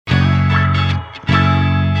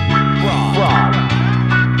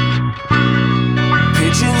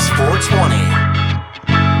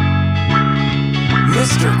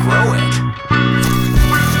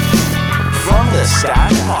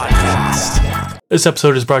This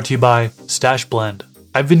episode is brought to you by Stash Blend.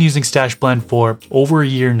 I've been using Stash Blend for over a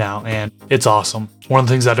year now, and it's awesome. One of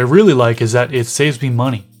the things that I really like is that it saves me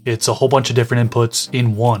money. It's a whole bunch of different inputs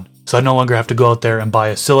in one. So I no longer have to go out there and buy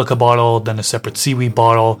a silica bottle, then a separate seaweed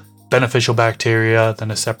bottle, beneficial bacteria,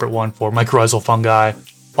 then a separate one for mycorrhizal fungi.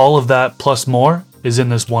 All of that plus more is in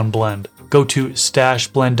this one blend. Go to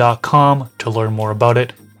stashblend.com to learn more about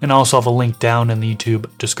it, and I also have a link down in the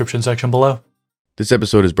YouTube description section below. This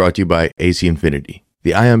episode is brought to you by AC Infinity.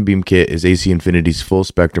 The Ion Beam Kit is AC Infinity's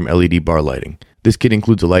full-spectrum LED bar lighting. This kit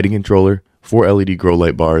includes a lighting controller, 4 LED grow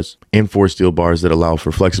light bars, and 4 steel bars that allow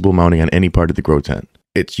for flexible mounting on any part of the grow tent.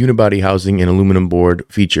 Its unibody housing and aluminum board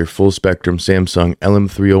feature full-spectrum Samsung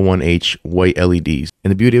LM301H white LEDs.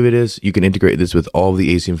 And the beauty of it is, you can integrate this with all of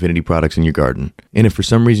the AC Infinity products in your garden. And if for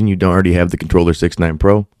some reason you don't already have the Controller 6.9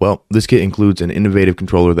 Pro, well, this kit includes an innovative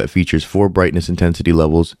controller that features 4 brightness intensity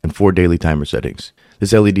levels and 4 daily timer settings.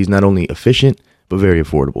 This LED is not only efficient, but very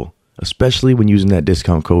affordable, especially when using that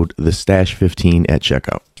discount code, TheStash15 at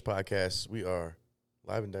checkout. Podcast, we are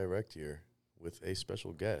live and direct here with a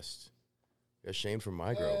special guest. Shane from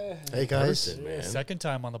Migro. Hey guys. Person, man. Second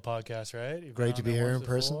time on the podcast, right? You've Great been to on be there here once in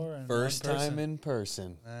person. before and First time in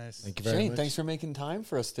person. Nice. Thank you very Shane, much. thanks for making time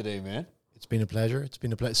for us today, man. It's been a pleasure.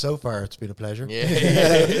 So far, it's been a pleasure.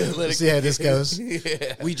 Yeah. We'll see how this goes.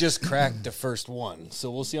 Yeah. We just cracked the first one,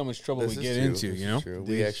 so we'll see how much trouble This we is get true. into, This you is know? true.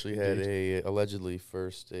 We actually had allegedly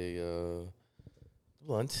first a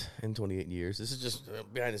blunt in 28 years. This is just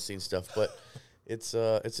behind the scenes stuff, but it's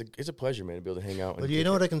a pleasure, man, to be able to hang out. Well, you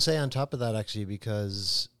know what I can say on top of that, actually,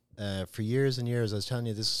 because for years and years, I was telling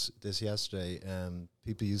you this yesterday,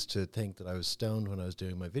 people used to think that I was stoned when I was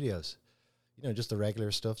doing my videos. You know, just the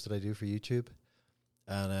regular stuff that I do for YouTube.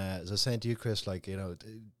 And as I was saying to you, Chris, like, you know,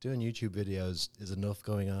 doing YouTube videos is enough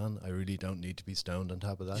going on. I really don't need to be stoned on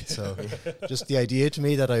top of that. So just the idea to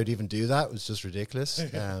me that I would even do that was just ridiculous,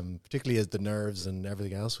 particularly as the nerves and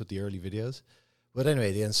everything else with the early videos. But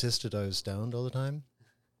anyway, they insisted I was stoned all the time.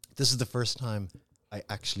 This is the first time I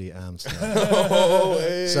actually am stoned.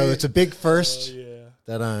 So it's a big first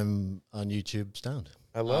that I'm on YouTube stoned.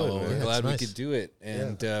 I love it, man. We're glad nice. we could do it.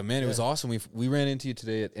 And, man, it was awesome. We ran into you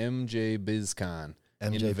today at MJ BizCon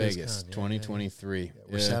in MJ Vegas, BizCon, yeah, 2023. Yeah,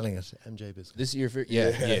 we're selling it, MJ Business. This is your first... Yeah.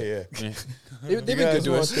 They've been good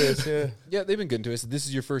to us. Yeah. Yeah, they've been good to us. This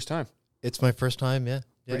is your first time. It's my first time, yeah.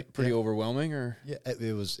 Pretty overwhelming, or? Yeah,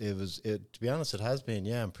 it was. To be honest, it has been.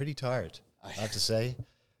 Yeah, I'm pretty tired, I have to say.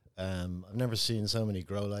 I've never seen so many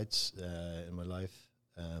grow lights in my life.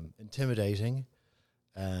 Intimidating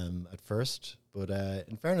at first, but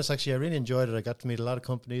in fairness, actually, I really enjoyed it. I got to meet a lot of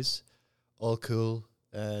companies, all cool.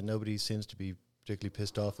 Nobody seems to be particularly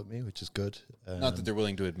pissed off at me, which is good. Not that they're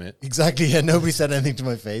willing to admit. Exactly, yeah. Nobody said anything to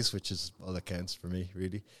my face, which is all that counts for me,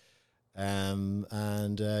 really.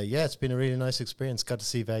 Yeah, it's been a really nice experience. Got to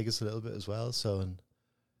see Vegas a little bit as well, so and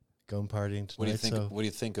going partying tonight. What do you think? So What do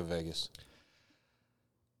you think of Vegas?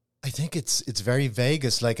 I think it's very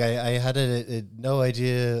Vegas. Like I had no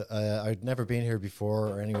idea. I'd never been here before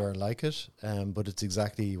or anywhere like it. But it's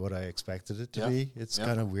exactly what I expected it to be. It's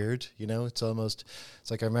kind of weird, you know. It's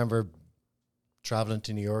like I remember traveling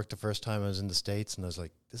to New York the first time I was in the States, and I was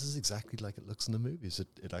like, this is exactly like it looks in the movies.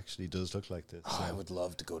 It actually does look like this. Oh, I would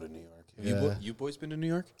love to go to New York. Yeah. You boys been to New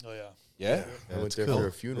York? Oh, yeah. Yeah? I went it's there cool. for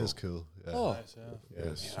a funeral. It's cool. Yeah. Oh, Nice, yeah.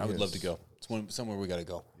 Yes. I would love to go. It's somewhere we got to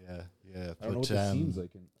go. Yeah. I don't know what this seems like.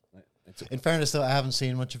 In fairness, though, I haven't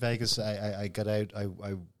seen much of Vegas. I got out.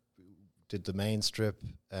 I did the main strip,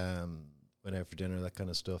 went out for dinner, that kind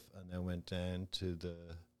of stuff, and then went down to the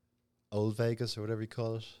old Vegas or whatever you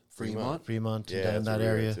call it, Fremont? and down that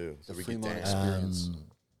area. Too. So The we get Fremont down. experience.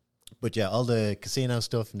 But yeah, all the casino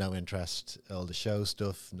stuff, no interest. All the show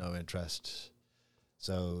stuff, no interest.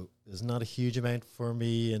 So there's not a huge amount for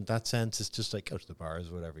me in that sense. It's just like go to the bars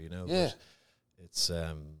or whatever, you know. Yeah. But it's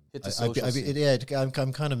Hit the social scene.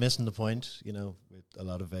 I'm kind of missing the point, you know, with a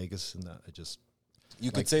lot of Vegas and that. I just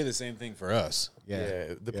You could say the same thing for us.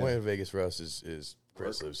 Yeah, the point of Vegas for us is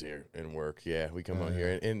Chris lives here and work. Yeah, we come out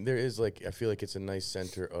here, and there is like I feel like it's a nice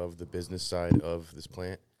center of the business side of this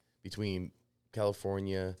plant between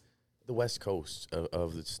California, the West Coast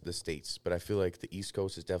of the states. But I feel like the East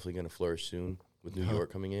Coast is definitely going to flourish soon with New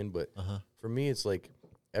York coming in. But for me, it's like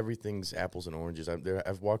everything's apples and oranges.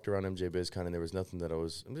 I've walked around MJ BizCon and there was nothing that I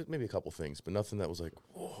was maybe a couple things, but nothing that was like,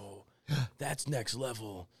 whoa, that's next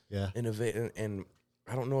level. Yeah. Innovate and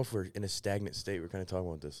I don't know if we're in a stagnant state. We're kind of talking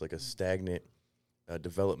about this, like a stagnant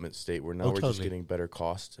development state where now we're just getting better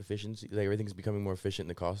cost efficiency. Like everything's becoming more efficient in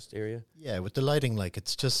the cost area. Yeah, with the lighting, like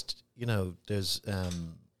it's just, you know, there's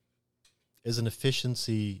an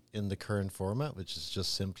efficiency in the current format, which is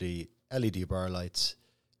just simply LED bar lights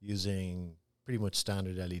using pretty much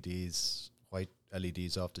standard LEDs, white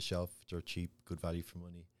LEDs off the shelf, which are cheap, good value for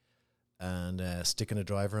money, and sticking a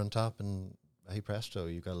driver on top, and hey presto,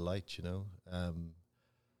 you got a light.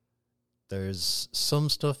 There's some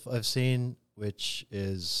stuff I've seen which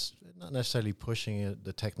is not necessarily pushing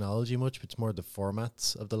the technology much, but it's more the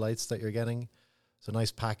formats of the lights that you're getting. So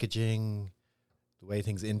nice packaging, the way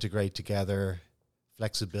things integrate together,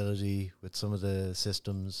 flexibility with some of the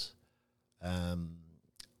systems,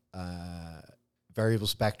 variable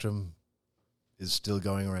spectrum is still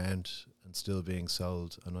going around and still being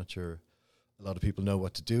sold. I'm not sure a lot of people know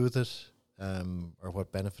what to do with it, or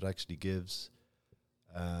what benefit actually gives.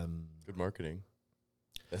 Good marketing.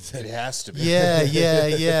 It has to be.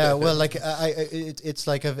 Yeah. Well, like it's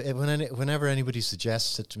like whenever anybody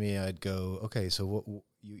suggests it to me, I'd go, okay, so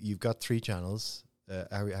you've got 3 channels.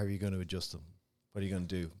 How are you going to adjust them? What are you going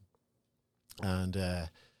to do? And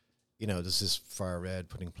there's this far red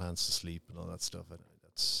putting plants to sleep and all that stuff. And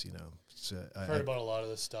that's I've heard about a lot of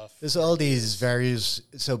this stuff. There's all these various.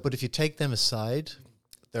 So, but if you take them aside,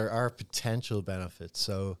 there are potential benefits.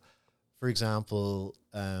 So, for example,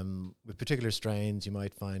 with particular strains, you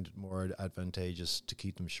might find it more advantageous to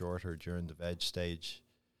keep them shorter during the veg stage.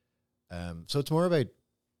 So it's more about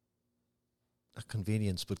not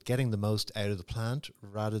convenience, but getting the most out of the plant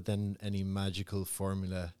rather than any magical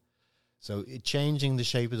formula. So changing the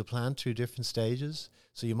shape of the plant through different stages.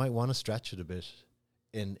 So you might want to stretch it a bit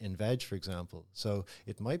in veg, for example. So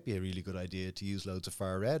it might be a really good idea to use loads of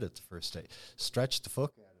far red at the first stage. Stretch the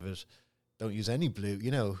fuck out of it. Don't use any blue,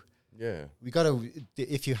 Yeah. We got to,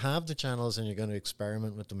 if you have the channels and you're going to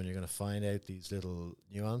experiment with them and you're going to find out these little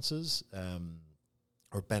nuances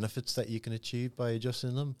or benefits that you can achieve by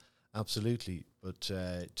adjusting them, absolutely. But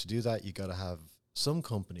to do that, you got to have some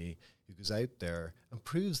company who goes out there and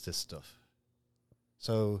proves this stuff.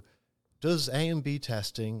 So does A and B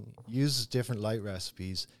testing, uses different light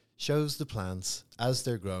recipes, shows the plants as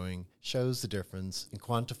they're growing, shows the difference, and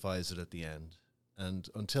quantifies it at the end. And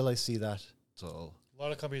until I see that, it's all. A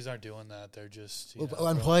lot of companies aren't doing that. They're just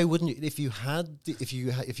and why wouldn't you? If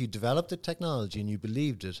you developed the technology and you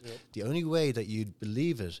believed it, the only way that you'd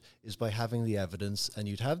believe it is by having the evidence, and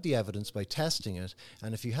you'd have the evidence by testing it.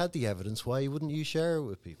 And if you had the evidence, why wouldn't you share it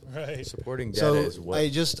with people? Right. Supporting data So is what I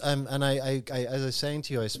just and I as I was saying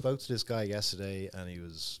to you, I spoke to this guy yesterday, and he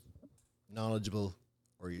was knowledgeable,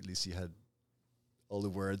 or at least he had all the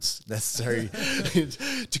words necessary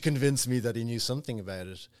to convince me that he knew something about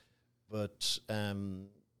it. But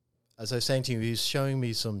as I was saying to you, he was showing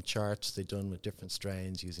me some charts they'd done with different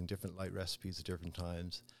strains using different light recipes at different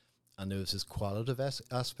times. And there was this qualitative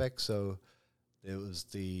aspect. So it was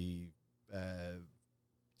the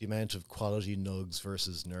amount of quality nugs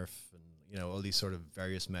versus nerf and, all these sort of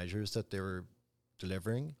various measures that they were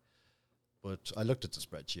delivering. But I looked at the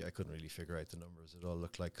spreadsheet. I couldn't really figure out the numbers. It all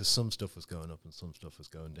looked like, because some stuff was going up and some stuff was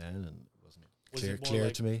going down, and it wasn't clear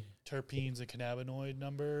like to me. Terpenes and cannabinoid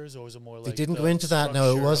numbers, or was it more like they didn't go into that?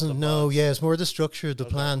 No, it wasn't. No, it's more the structure of the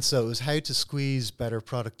Okay. plant. So it was how to squeeze better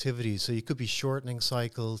productivity. So you could be shortening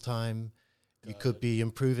cycle time. You could be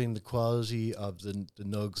improving the quality of the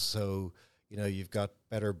nugs. So you've got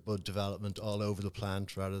better bud development all over the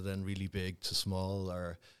plant rather than really big to small,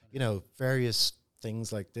 or various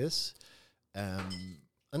things like this.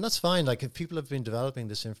 And that's fine. Like, if people have been developing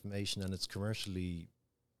this information and it's commercially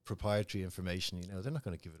proprietary information, they're not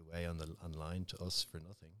going to give it away online to us for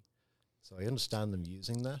nothing. So I understand them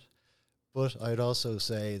using that. But I'd also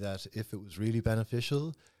say that if it was really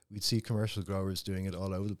beneficial, we'd see commercial growers doing it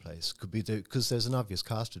all over the place. Could be because there's an obvious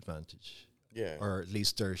cost advantage. Yeah. Or at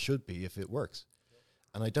least there should be if it works.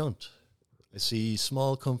 And I don't. I see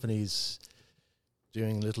small companies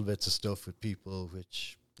doing little bits of stuff with people,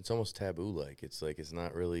 which it's almost taboo. Like it's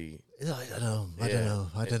not really. I don't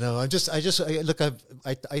know.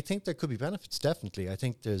 I think there could be benefits. Definitely, I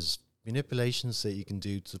think there's manipulations that you can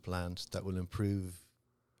do to the plant that will improve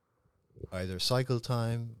either cycle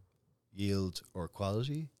time, yield, or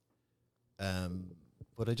quality.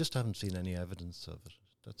 But I just haven't seen any evidence of it.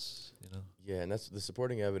 That's Yeah, and that's the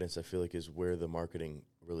supporting evidence. I feel like is where the marketing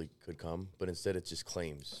really could come, but instead it's just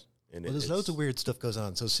claims. And there's loads of weird stuff goes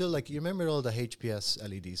on. So still, like, you remember all the HPS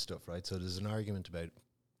LED stuff, right? So there's an argument about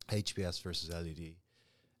HPS versus LED.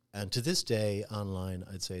 And to this day, online,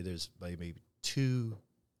 I'd say there's maybe 2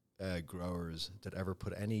 growers that ever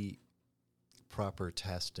put any proper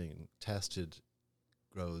tested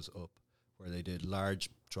grows up, where they did large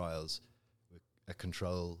trials with a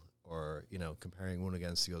control, or, comparing one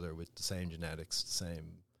against the other with the same genetics, the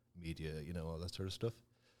same media, all that sort of stuff.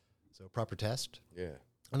 So proper test. Yeah.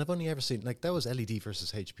 And I've only ever seen, that was LED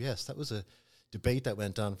versus HPS. That was a debate that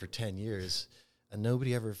went on for 10 years. and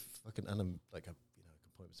nobody ever fucking, and I'm like, I can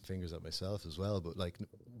point my fingers at myself as well, but like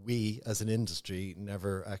we as an industry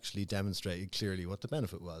never actually demonstrated clearly what the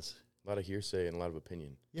benefit was. A lot of hearsay and a lot of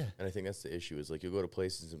opinion. Yeah. And I think that's the issue, is like you'll go to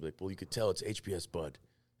places and be like, well, you could tell it's HPS bud.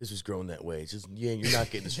 This was grown that way. It's just, yeah, you're not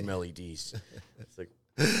getting this from LEDs. It's like,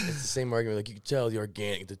 it's the same argument. Like, you can tell the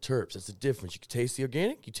organic, the terps, that's the difference. You can taste the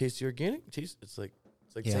organic, you taste the organic, it's like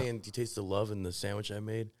saying, do you taste the love in the sandwich I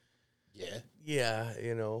made? Yeah. Yeah,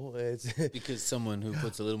 you know, it's Because someone who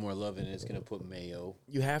puts a little more love in it is going to put mayo.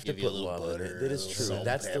 you have to Give you a put little love in butter, it. That is a little true. salt,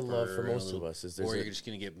 That's the love for pepper, a most little- of us. Is Or there's you're just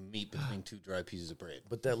going to get meat between 2 dry pieces of bread.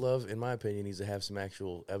 but that love, in my opinion, needs to have some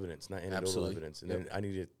actual evidence, not anecdotal Absolutely. evidence. And then I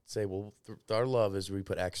need to say, well, our love is we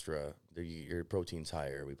put extra. Your protein's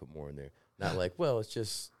higher. We put more in there. Not like, well, it's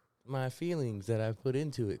just my feelings that I put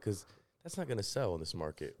into it, because that's not going to sell in this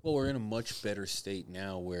market. Well, we're in a much better state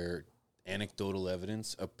now where anecdotal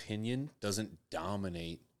evidence, opinion doesn't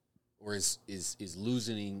dominate, or is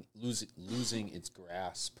losing its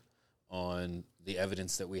grasp on the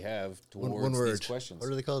evidence that we have towards One word. these questions.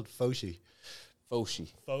 What are they called? Foshi.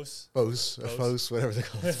 Foshi. Fos. Fos. Or Fos, whatever they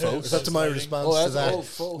call it. Fos. That's my response to that.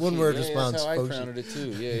 One word response. That's how I Foshi. pronounced it too.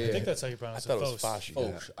 Yeah. I think that's how you pronounce I thought it. it was Fashi.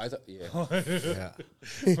 Fosh. I thought,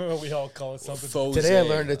 Yeah. We all call it something. Fose. Today I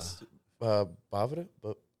learned it's Bovida,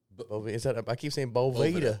 but is that I keep saying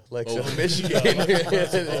Bovida, like Bovida. from Michigan.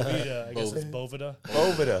 Bovida. I guess it's Bovida.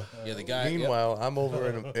 Bovida. Yeah, the guy. Meanwhile, I'm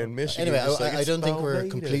over in Michigan. Anyway, just like, I it's don't think we're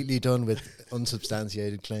Bovida. completely done with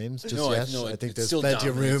unsubstantiated claims just No, yet. no, I it think there's still plenty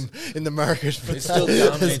of room in the market. For It still that.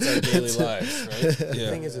 dominates our daily lives, right? The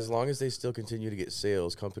thing is, as long as they still continue to get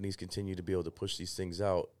sales, companies continue to be able to push these things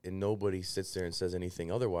out, and nobody sits there and says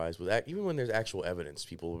anything otherwise. Even when there's actual evidence,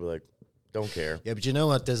 people will be like, "Don't care." Yeah, but you know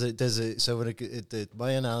what? There's a so when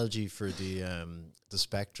my analogy for the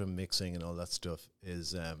spectrum mixing and all that stuff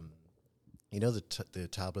is you know the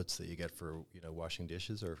tablets that you get for washing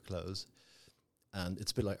dishes or clothes, and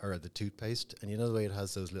it's a bit like, or the toothpaste, and you know the way it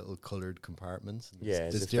has those little colored compartments. Yeah,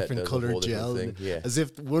 as there's if that different does a colored whole different gel, thing. Yeah. as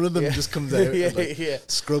if one of them Yeah. just comes out Yeah, and like yeah.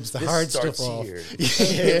 scrubs the This hard starts stuff off. here.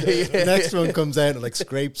 The next one comes out and like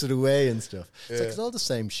scrapes it away and stuff. It's like Yeah. it's all the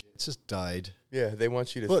same shit. It's just dyed. Yeah, they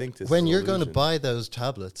want you to But think this. when is you're going to illusion. buy those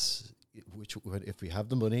tablets, if we have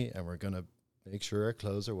the money and we're going to make sure our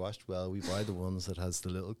clothes are washed well, we buy the ones that has the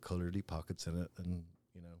little colourly pockets in it, and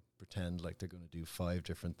pretend like they're going to do 5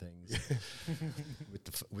 different things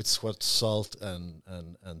with salt and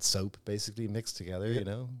soap basically mixed together.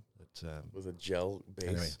 But, with a gel base.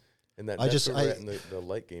 Anyway. And I that's just- where we're I- at in the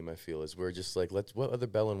light game, I feel, is we're just like, what other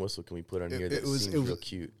bell and whistle can we put on here that seems real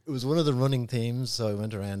cute? it was one of the running themes, so I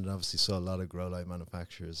went around and obviously saw a lot of grow light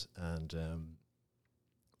manufacturers, and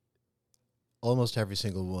almost every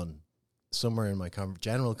single one, somewhere in my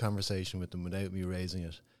general conversation with them without me raising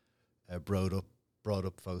it, brought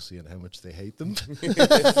up Fosi and how much they hate them.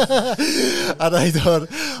 And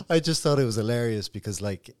I just thought it was hilarious, because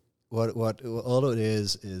like what all it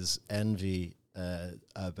is envy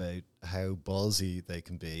about how ballsy they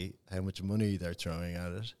can be, how much money they're throwing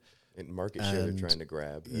at it. And market share they're And trying to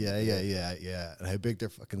grab. And, Yeah. And how big their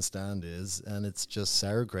fucking stand is. And it's just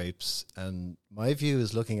sour grapes. And my view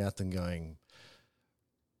is looking at them going,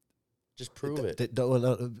 Just prove it.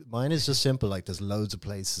 Mine is just simple. Like, there's loads of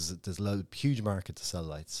places, there's a huge market to sell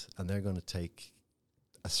lights, and they're going to take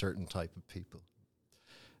a certain type of people.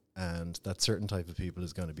 And that certain type of people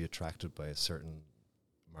is going to be attracted by a certain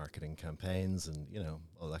marketing campaigns and,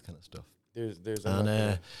 all that kind of stuff. There's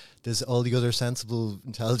And there's all the other sensible,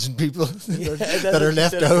 intelligent people that that's are what you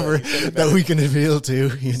left said over about it. You said it that better. we can appeal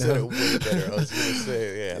to. You said it way better. I was going to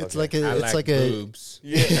say, yeah. It's okay. like a boobs.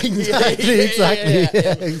 Yeah. exactly.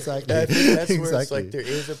 Yeah. Exactly. That's where it's Exactly. like there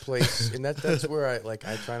is a place, and that's where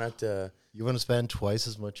I try not to You want to spend twice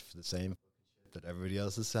as much for the same that everybody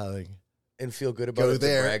else is selling. and feel good about Go it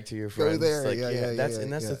there. to brag to your Go friends. there. Like, Yeah, that's yeah,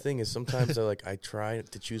 and that's yeah. the thing is sometimes I try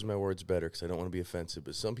to choose my words better because I don't want to be offensive.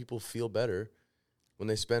 But some people feel better when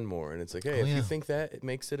they spend more, and it's like, hey, Oh, if yeah. you think that it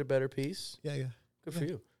makes it a better piece, Yeah. good for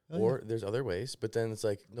you. Oh, Or there's other ways, but then it's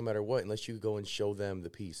like no matter what, unless you go and show them the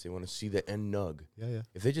piece, they want to see the end nug. Yeah.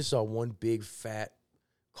 If they just saw one big fat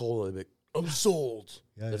cola, they'd be like, I'm sold.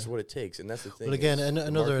 Yeah, That's yeah. what it takes, and that's the thing. Well, again, is the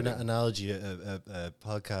another marketing. analogy, a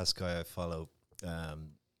podcast guy I follow,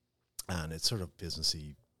 and it's sort of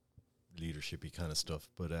businessy, leadershipy kind of stuff,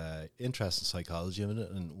 but interest in psychology in it.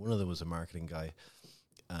 And one of them was a marketing guy,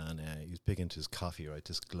 and he was big into his coffee, right?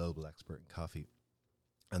 This global expert in coffee.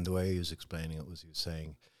 And the way he was explaining it was he was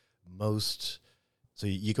saying so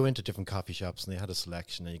you go into different coffee shops and they had a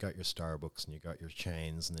selection, and you got your Starbucks and you got your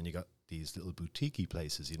chains, and then you got these little boutique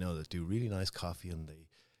places, that do really nice coffee, and they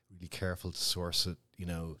really careful to source it,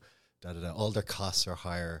 all their costs are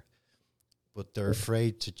higher. but they're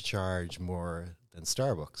afraid to charge more than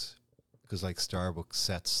Starbucks because like Starbucks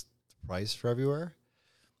sets the price for everywhere.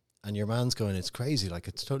 And your man's going, it's crazy. Like,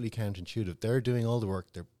 it's totally counterintuitive. They're doing all the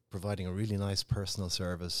work. They're providing a really nice personal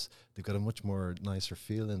service. They've got a much more nicer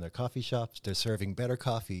feel in their coffee shops. They're serving better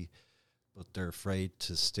coffee, but they're afraid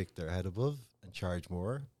to stick their head above and charge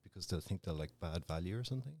more because they'll think they'll like bad value or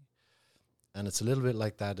something. And it's a little bit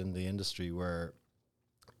like that in the industry where,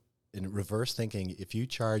 in reverse thinking, if you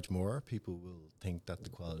charge more, people will think that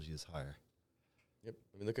the quality is higher. Yep.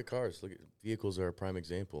 I mean, look at cars. Look at vehicles are a prime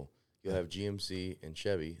example. You'll have GMC and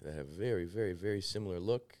Chevy that have very, very, very similar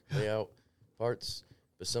look, layout, parts,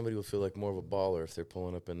 but somebody will feel like more of a baller if they're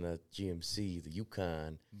pulling up in the GMC, the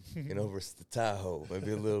Yukon, and over the Tahoe,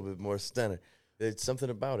 maybe a little bit more stunning. There's something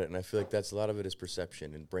about it, and I feel like that's a lot of it is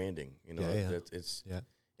perception and branding. You know,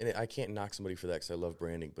 and I can't knock somebody for that because I love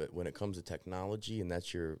branding, but when it comes to technology and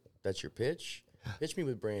that's your pitch me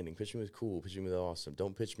with branding, pitch me with cool, pitch me with awesome.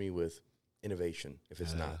 Don't pitch me with innovation if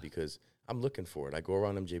it's not, because I'm looking for it. I go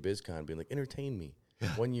around MJ BizCon being like, entertain me. Yeah.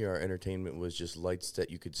 One year our entertainment was just lights that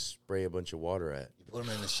you could spray a bunch of water at. You put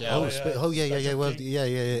them in the shower. Yeah. Well,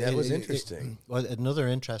 yeah. That was interesting. Well, another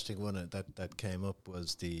interesting one that came up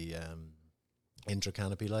was the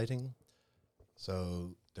intra-canopy lighting.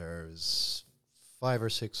 So there's 5 or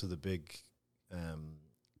 6 of the big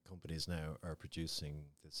companies now are producing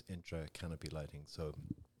this intra-canopy lighting. So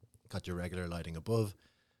got your regular lighting above,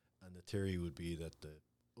 and the theory would be that the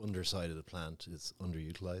underside of the plant is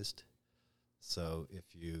underutilized. So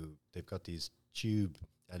they've got these tube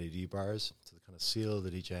LED bars, so they kind of sealed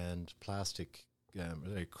at each end, plastic,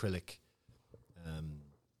 acrylic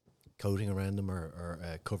coating around them or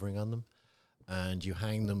covering on them, and you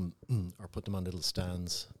hang them or put them on little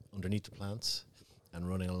stands underneath the plants and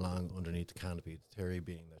running along underneath the canopy. The theory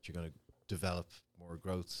being that you're going to develop more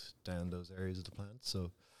growth down those areas of the plant.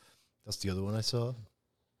 So that's the other one I saw.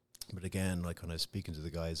 But again, like when I was speaking to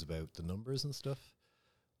the guys about the numbers and stuff,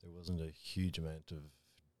 there wasn't a huge amount of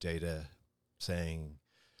data saying,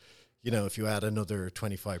 you know, if you add another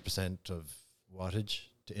 25% of wattage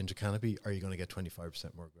to intercanopy, are you going to get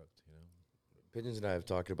 25% more growth? You know, Pigeons and I have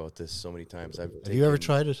talked about this so many times. Have you ever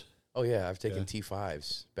tried it? Oh yeah, I've taken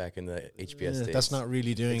T5s back in the HPS days. That's not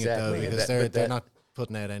really doing it though, because they're not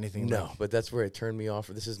putting out anything. No, but that's where it turned me off.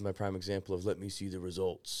 This is my prime example of let me see the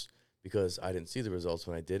results. Because I didn't see the results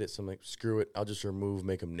when I did it, so I'm like, screw it, I'll just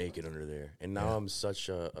make them naked under there. And now I'm such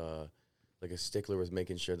a stickler with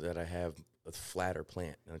making sure that I have a flatter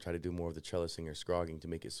plant, and I try to do more of the trellising or scrogging to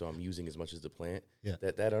make it so I'm using as much as the plant. Yeah.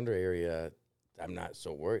 That under area, I'm not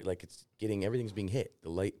so worried. Like everything's being hit. The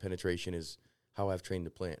light penetration is how I've trained the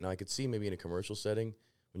plant. Now I could see maybe in a commercial setting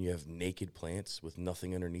when you have naked plants with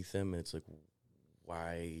nothing underneath them, and it's like,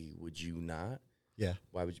 why would you not? Yeah.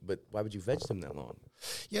 Why would you veg them that long?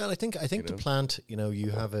 Yeah, and I think the plant, you know,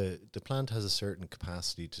 the plant has a certain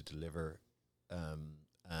capacity to deliver,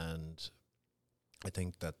 and I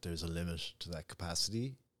think that there's a limit to that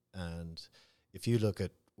capacity. And if you look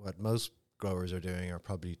at what most growers are doing, are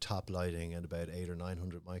probably top lighting at about 800 or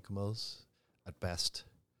 900 micromoles at best.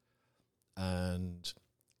 And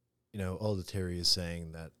you know, all the theory is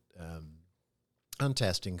saying that on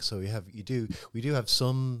testing. So we do have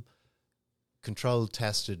some controlled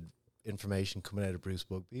tested information coming out of Bruce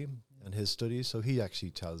Bugby and his studies. So he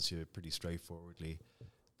actually tells you pretty straightforwardly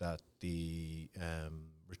that the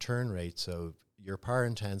return rate, so your power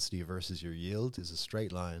intensity versus your yield, is a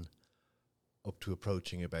straight line up to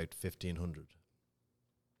approaching about 1500.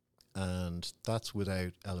 And that's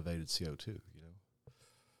without elevated CO2, you know.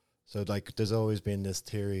 So like there's always been this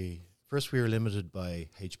theory. First we were limited by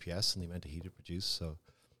HPS and the amount of heat it produced. So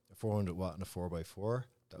a 400 watt and a 4x4,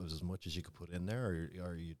 that was as much as you could put in there,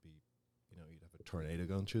 or you'd be, you know, you'd have a tornado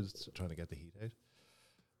going through trying to get the heat out,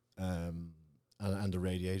 and the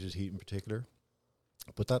radiated heat in particular.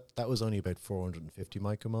 But that was only about 450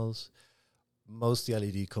 micromoles. Most of the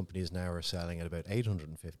LED companies now are selling at about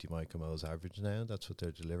 850 micromoles average now. That's what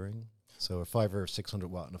they're delivering. So a 500 or 600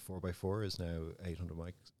 watt and a 4x4 is now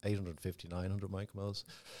 850, 900 micromoles.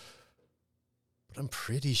 But I'm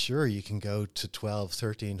pretty sure you can go to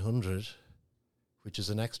 1300, which is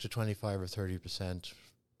an extra 25 or 30%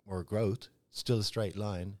 more growth, still a straight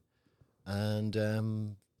line. And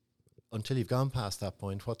until you've gone past that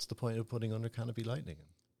point, what's the point of putting under canopy lighting?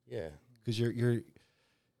 Yeah. Because you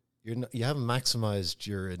haven't maximized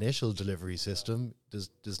your initial delivery system.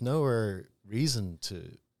 There's nowhere reason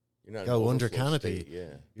to go under canopy. State,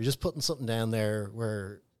 yeah. You're just putting something down there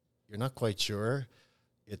where you're not quite sure.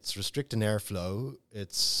 it's restricting airflow.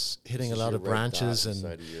 It's hitting It's a lot your of red branches, dot and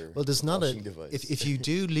inside of your well, there's not a. washing device. If you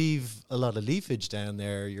do leave a lot of leafage down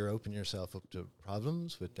there, you're opening yourself up to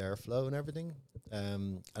problems with airflow and everything.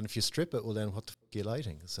 And if you strip it, well, then what the fuck are you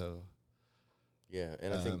lighting? So Yeah,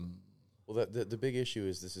 and I think well, the big issue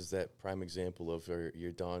is this is that prime example of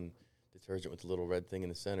your Dawn detergent with the little red thing in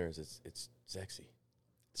the center. Is it's sexy.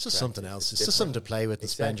 it's just attractive, something else. it's It's just something to play with and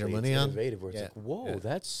spend your money it's on. innovative, where it's Yeah. like, whoa,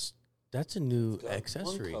 Yeah. that's a new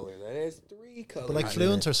accessory. One color that has 3 colors. But like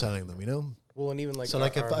Fluence are selling them, you know. Well, and even like So,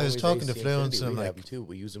 like, if I was homies talking to AC Fluence, Infinity, I'm we have like- them too.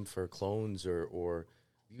 We use them for clones or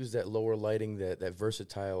use that lower lighting, that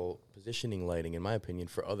versatile positioning lighting, in my opinion,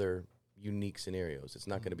 for other unique scenarios. It's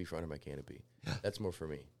not going to be for under my canopy. That's more for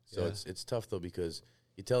me. So Yeah. it's tough though, because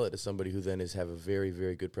you tell it to somebody who then have a very,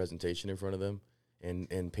 very good presentation in front of them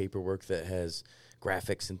and paperwork that has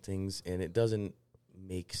graphics and things, and it doesn't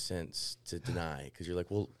make sense to deny, because you're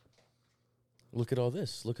like, well, look at all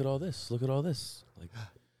this, look at all this, look at all this. Like,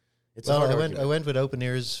 it's a Well, hard I argument. went with open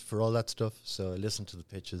ears for all that stuff. So I listened to the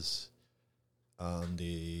pitches on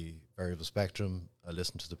the variable spectrum. I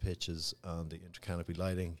listened to the pitches on the intercanopy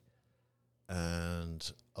lighting,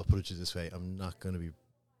 and I'll put it to you this way: I'm not going to be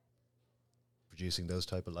producing those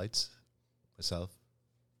type of lights myself.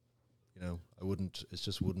 You know, I wouldn't. It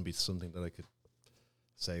just wouldn't be something that I could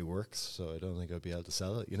say works. So I don't think I'd be able to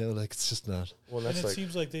sell it. You know, like it's just not. Well, And that's it like,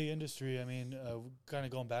 seems like the industry, I mean, kind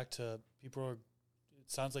of going back to people are,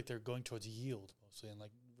 it sounds like they're going towards yield mostly and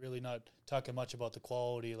like really not talking much about the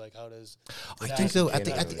quality, like how does. I Yeah, think though some at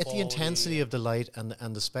the, kind at of the, at the quality, intensity of the light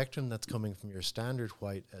and the spectrum that's coming from your standard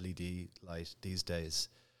white LED light these days,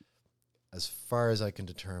 as far as I can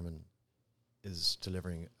determine, is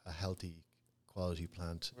delivering a healthy quality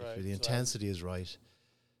plant. Right, If the so intensity is right,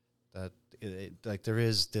 that like there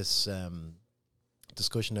is this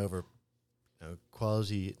discussion over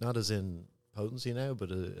quality, not as in potency now, but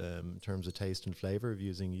in terms of taste and flavor of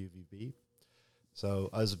using UVB. So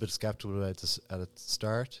I was a bit skeptical about this at the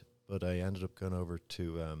start, but I ended up going over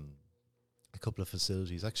to a couple of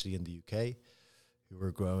facilities, actually in the UK, who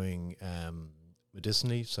were growing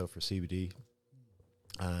medicinally, so for CBD.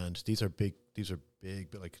 And these are big,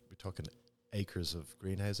 but like we're talking acres of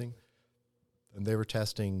greenhousing. And they were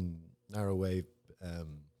testing narrow wave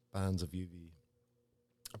bands of UV,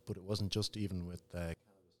 but it wasn't just even with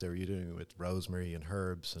they were doing it with rosemary and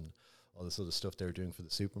herbs and all this other stuff they were doing for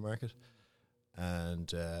the supermarket.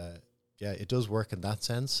 And yeah, it does work in that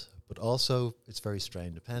sense, but also it's very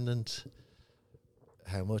strain dependent.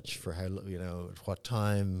 How much for how at what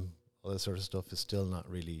time, all this sort of stuff is still not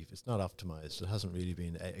really. It's not optimized. It hasn't really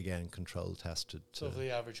been again control tested. So for the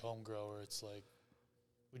average home grower, it's like,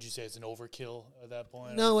 would you say it's an overkill at that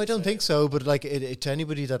point? No, I don't think so. But like it to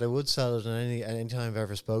anybody that I would sell it, and any time I've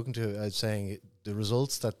ever spoken to, I'd saying the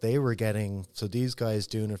results that they were getting. So these guys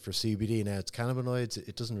doing it for CBD now, it's cannabinoids.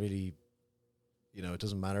 It doesn't really, it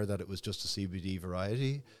doesn't matter that it was just a CBD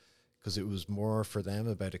variety, because it was more for them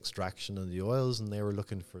about extraction and the oils, and they were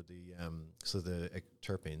looking for the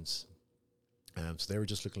terpenes. So they were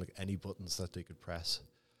just looking like any buttons that they could press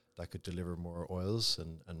that could deliver more oils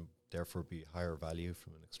and therefore be higher value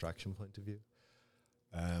from an extraction point of view.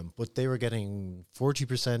 But they were getting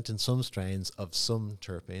 40% in some strains of some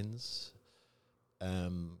terpenes,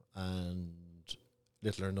 and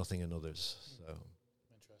little or nothing in others. So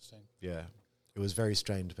Interesting. yeah, it was very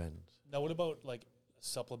strain dependent. Now, what about like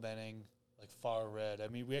supplementing like far red? I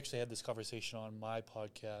mean, we actually had this conversation on my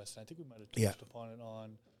podcast, and I think we might have touched upon it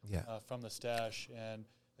on From the Stash. And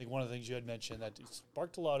I think one of the things you had mentioned that it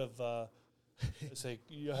sparked a lot of, it's like,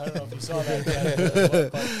 I don't know if you saw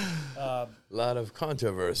that, but a lot of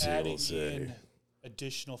controversy, adding we'll say. in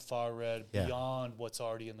additional far red beyond what's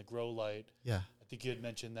already in the grow light. Yeah. I think you had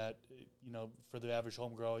mentioned that, for the average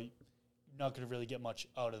home grower, you're not going to really get much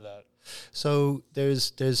out of that. So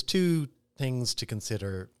there's two things to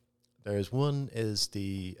consider. There's one is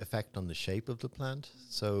the effect on the shape of the plant.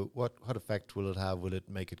 So what effect will it have? Will it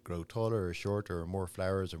make it grow taller or shorter or more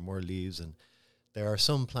flowers or more leaves? And there are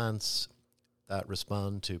some plants that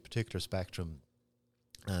respond to a particular spectrum.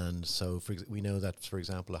 And so we know that, for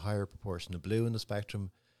example, a higher proportion of blue in the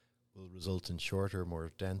spectrum will result in shorter,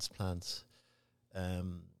 more dense plants.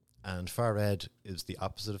 And far red is the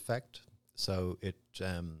opposite effect. So it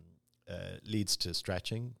leads to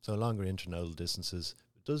stretching, so longer internodal distances.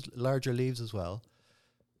 It does larger leaves as well,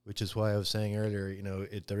 which is why I was saying earlier,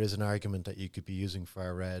 there is an argument that you could be using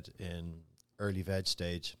far red in early veg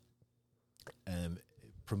stage,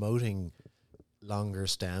 promoting longer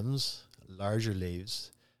stems, larger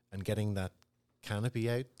leaves, and getting that canopy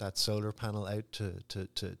out, that solar panel out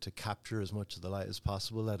to capture as much of the light as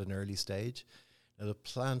possible at an early stage. the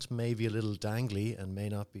plant may be a little dangly and may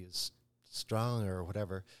not be as strong or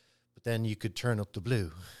whatever, but then you could turn up the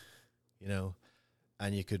blue, you know,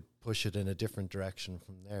 and you could push it in a different direction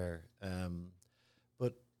from there.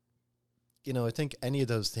 But, you know, I think any of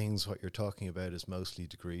those things, what you're talking about is mostly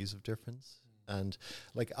degrees of difference. And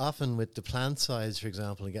like often with the plant size, for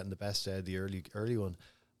example, and getting the best out of the early one,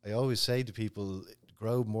 I always say to people,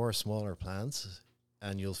 grow more smaller plants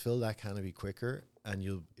and you'll fill that canopy quicker, and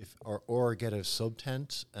you'll or get a sub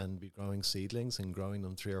tent and be growing seedlings and growing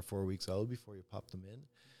them 3 or 4 weeks old before you pop them in.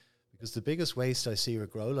 Because the biggest waste I see with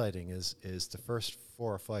grow lighting is the first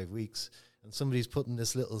 4 or 5 weeks, and somebody's putting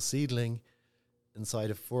this little seedling inside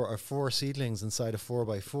of four seedlings inside a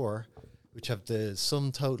 4x4, which have the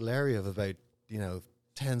sum total area of about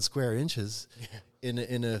 10 square inches in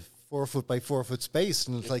a 4 foot by 4 foot space,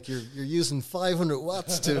 and it's like you're using 500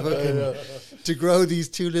 watts to grow these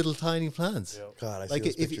 2 little tiny plants. Yep. God, I like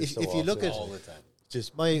see those if you look at all the time.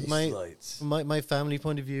 Just my family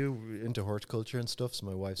point of view into horticulture and stuff. So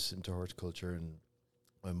my wife's into horticulture, and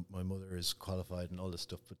my mother is qualified and all this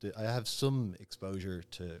stuff. But I have some exposure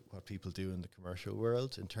to what people do in the commercial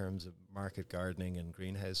world in terms of market gardening and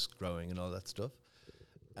greenhouse growing and all that stuff.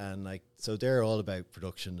 And like, so they're all about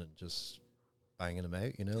production and just banging them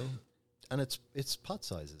out, and it's pot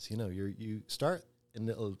sizes. You start in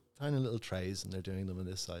tiny little trays, and they're doing them on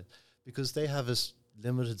this side because they have a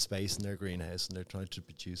limited space in their greenhouse, and they're trying to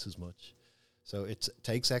produce as much. So it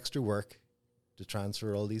takes extra work to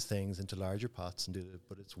transfer all these things into larger pots and do it,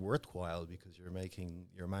 but it's worthwhile because you're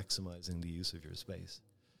maximizing the use of your space.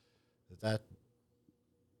 That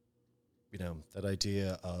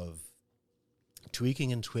idea of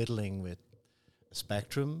tweaking and twiddling with a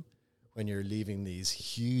spectrum when you're leaving these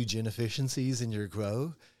huge inefficiencies in your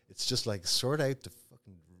grow, it's just like sort out the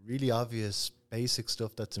fucking really obvious basic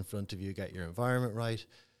stuff that's in front of you, get your environment right,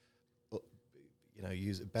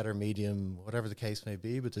 use a better medium, whatever the case may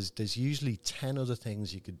be. But there's usually 10 other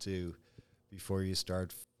things you could do before you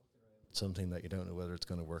start something that you don't know whether it's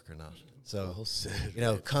going to work or not. So,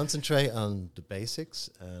 concentrate on the basics,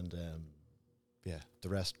 and the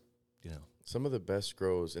rest, Some of the best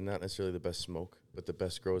grows, and not necessarily the best smoke, but the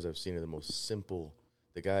best grows I've seen are the most simple.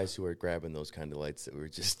 The guys who are grabbing those kind of lights that we were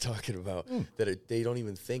just talking about, they don't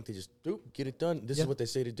even think, they just get it done. This is what they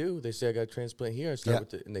say to do. They say, I got to transplant here. I start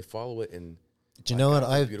with it, and they follow it. And do you know what?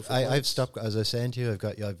 I've stopped, as I was saying to you,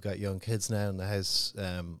 I've got young kids now in the house.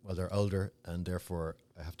 Well, they're older, and therefore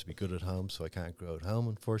I have to be good at home, so I can't grow at home,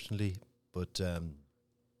 unfortunately. But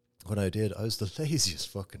when I did, I was the laziest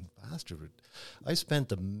fucking bastard. I spent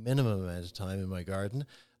the minimum amount of time in my garden,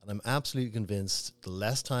 and I'm absolutely convinced the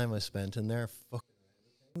less time I spent in there fucking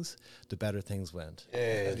things, the better things went.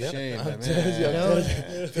 Yeah, shame, man.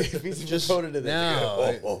 Just voted to now.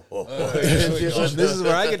 This is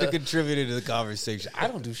where I get to contribute into the conversation. I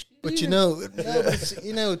don't do shit. But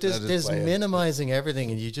there's minimizing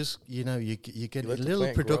everything, and you just you get a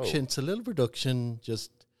little production. It's a little production,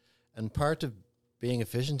 and part of being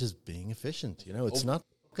efficient is being efficient. It's not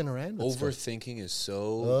fucking around with overthinking stuff. Is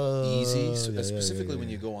so easy, specifically when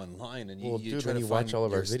you go online and you try to watch all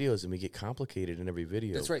of our videos, and we get complicated in every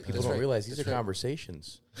video. That's right. People don't realize these are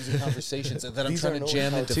conversations. These are conversations that I'm trying to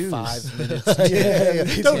jam into 5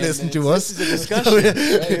 minutes. Don't listen to us. This is a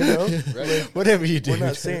discussion. Right. Whatever you do. We're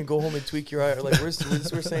not saying go home and tweak your eye. Like we're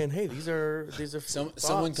saying, hey, these are.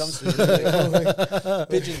 Someone comes to me like,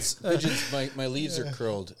 pigeons. My leaves are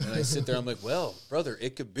curled, and I sit there. I'm like, well, brother,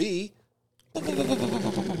 it could be.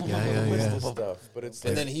 Yeah. Stuff, but it's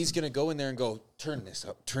and then he's going to go in there and go, turn this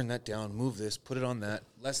up, turn that down, move this, put it on that,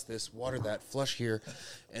 less this, water that, flush here.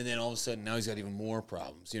 And then all of a sudden, now he's got even more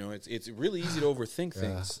problems. It's really easy to overthink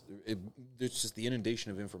things. It's just the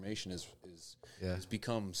inundation of information has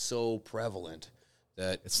become so prevalent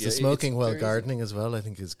that it's the smoking while gardening as well. I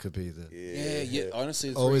think could be the honestly,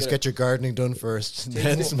 it's always get your gardening done first, and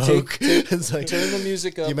then smoke. It's like turn the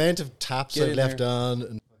music up. The amount of taps I've left on,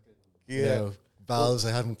 and valves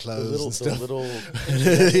I haven't closed and stuff.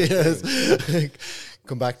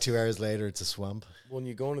 Come back 2 hours later, it's a swamp. When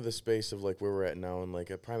you go into the space of like where we're at now, and like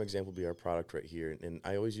a prime example would be our product right here, and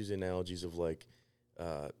I always use analogies of like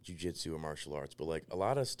jiu-jitsu or martial arts, but like a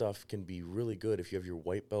lot of stuff can be really good if you have your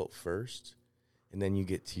white belt first, and then you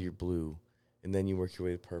get to your blue, and then you work your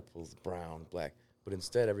way to purple, brown, black. But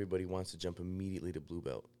instead, everybody wants to jump immediately to blue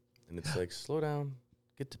belt, and it's like slow down,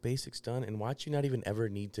 get the basics done, and watch you not even ever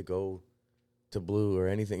need to go to blue or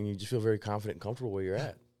anything. You just feel very confident and comfortable where you're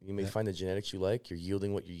at. You may find the genetics you like, you're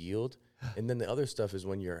yielding what you yield, and then the other stuff is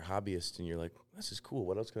when you're a hobbyist and you're like, this is cool,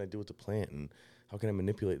 what else can I do with the plant, and how can I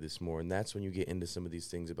manipulate this more? And that's when you get into some of these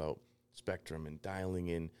things about spectrum and dialing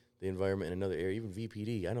in the environment in another area, even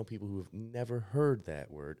VPD. I know people who have never heard that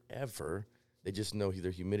word ever. They just know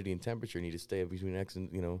their humidity and temperature need to stay between X and,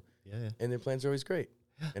 and their plants are always great.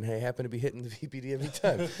 And they happen to be hitting the VPD every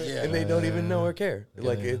time. And they don't even know or care.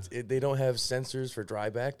 They don't have sensors for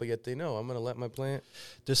dry back, but yet they know I'm going to let my plant.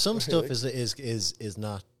 There's some stuff is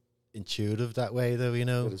not intuitive that way, though,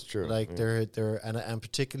 That is true. Like they're and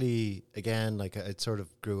particularly, again, like I sort of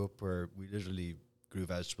grew up where we literally grew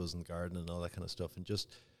vegetables in the garden and all that kind of stuff, and just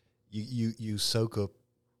you soak up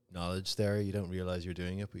knowledge there. You don't realize you're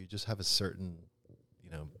doing it, but you just have a certain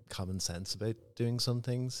common sense about doing some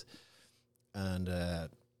things. And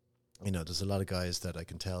there's a lot of guys that I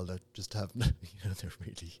can tell that just have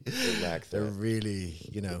they're really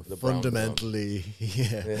the fundamentally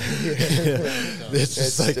it's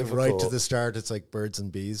just like difficult. Right to the start. It's like birds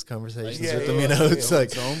and bees conversations with them. It's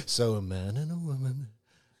like so a man and a woman.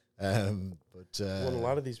 A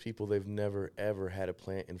lot of these people, they've never ever had a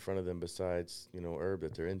plant in front of them besides herb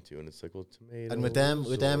that they're into, and it's like, well, tomato. And with them,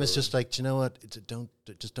 it's just like, you know what?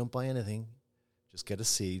 Don't buy anything. Just get a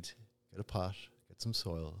seed, get a pot, get some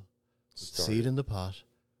soil, seed in the pot,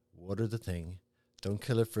 water the thing. Don't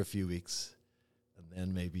kill it for a few weeks. And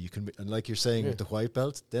then maybe you can, and like you're saying with the white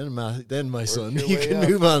belt, then my son, you can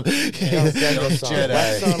move on. Why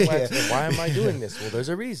am I doing this? Well, there's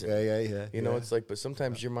a reason. It's like, but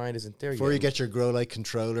sometimes your mind isn't there before you get your grow light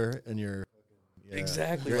controller and your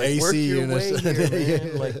exactly your like AC work your way unit. here,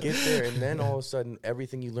 man. Like get there, and then all of a sudden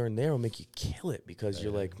everything you learn there will make you kill it because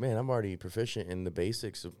you're like, man, I'm already proficient in the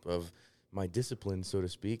basics of my discipline, so to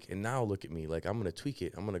speak, and now look at me, like I'm gonna tweak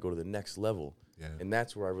it. I'm gonna go to the next level. And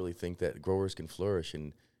that's where I really think that growers can flourish.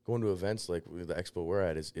 And going to events like the expo we're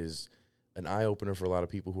at is an eye-opener for a lot of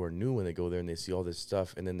people who are new when they go there and they see all this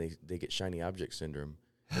stuff, and then they get shiny object syndrome.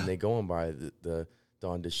 And they go and buy the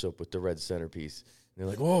Dawn dish soap with the red centerpiece. And they're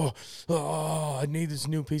like, oh, I need this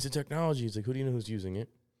new piece of technology. It's like, who do you know who's using it?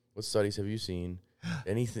 What studies have you seen?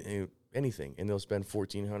 Anything. And they'll spend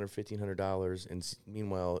 $1,400, $1,500. And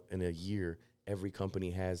meanwhile, in a year, every company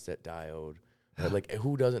has that diode. Right? Like,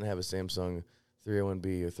 who doesn't have a Samsung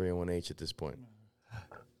 301B or 301H at this point?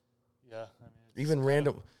 Yeah. Even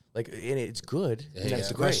random, like, and it's good. Yeah, and that's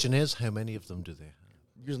the question is, how many of them do they have?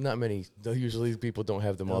 There's not many. Usually people don't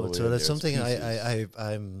have them all the way. So that's something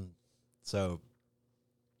so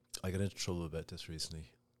I got into trouble about this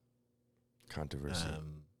recently. Controversy. A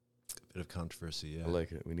bit of controversy, yeah. I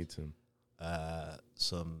like it. We need some.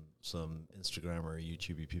 Some Instagram or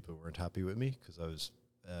YouTube people weren't happy with me because I was,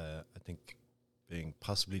 I think, being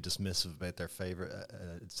possibly dismissive about their favorite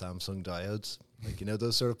Samsung diodes. Like,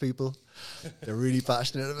 those sort of people. They're really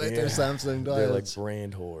passionate about their Samsung diodes. They're like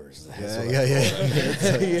brand whores.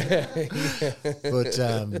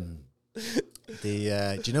 But do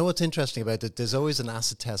you know what's interesting about it? There's always an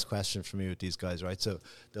acid test question for me with these guys, right? So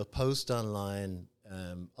they'll post online.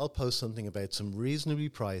 I'll post something about some reasonably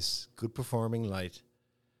priced, good performing light,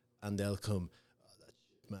 and they'll come,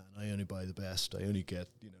 man, I only buy the best. I only get,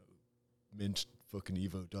 mint fucking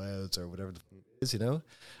Evo diodes or whatever it is, And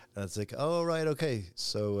it's like, oh, right, okay.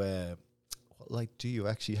 So what light do you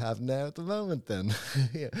actually have now at the moment then?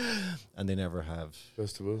 And they never have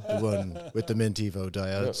the one with the mint Evo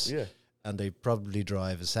diodes. Yeah. And they probably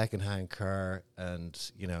drive a second-hand car and,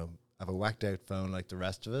 have a whacked-out phone like the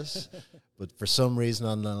rest of us. But for some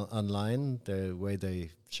reason online, the way they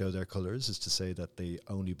show their colors is to say that they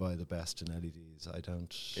only buy the best in LEDs. I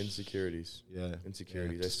don't... Insecurities. Yeah.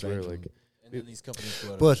 Insecurities. I swear, like... And then these companies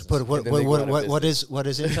go out But what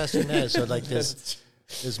is interesting now, so like there's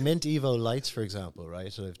Mint Evo lights, for example,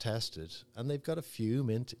 right? So I've tested, and they've got a few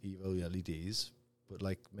Mint Evo LEDs, but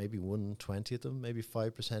like maybe 1/20 of them, maybe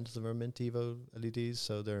 5% of them are Mint Evo LEDs,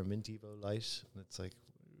 so they're a Mint Evo light, and it's like,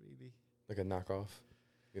 really? Like a knockoff?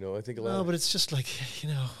 I think a lot. No, but it's just like,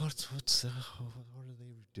 what are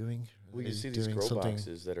they doing? Well, you see these grow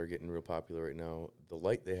boxes that are getting real popular right now. The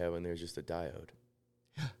light they have in there is just a diode.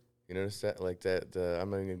 Yeah. You notice that? Like that, I'm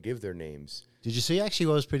not even going to give their names. Did you see actually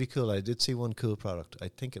what was pretty cool? I did see one cool product. I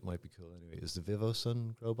think it might be cool anyway. Is the Vivo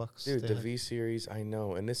Sun grow box? Dude, the V series, I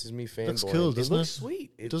know. And this is me fanboying. Looks cool, doesn't it? Looks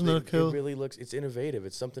sweet. Doesn't it look cool? It really looks, it's innovative.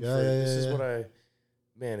 It's something this is what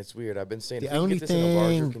man, it's weird. I've been saying, the only get this in a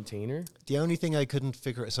larger container. The only thing I couldn't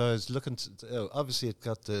figure, so I was looking, obviously it's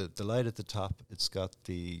got the light at the top. It's got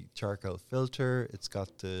the charcoal filter. It's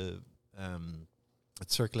got the,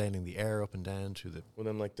 it's circulating the air up and down through the. Well,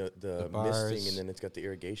 then like the misting, and then it's got the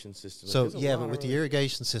irrigation system. So yeah, but with the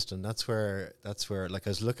irrigation system, that's where like I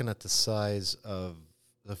was looking at the size of.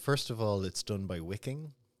 First of all, it's done by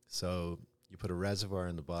wicking. So you put a reservoir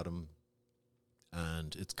in the bottom,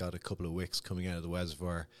 and it's got a couple of wicks coming out of the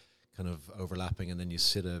reservoir, kind of overlapping, and then you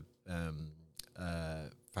sit a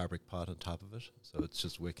fabric pot on top of it, so it's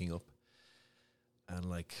just wicking up. And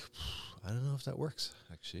like, I don't know if that works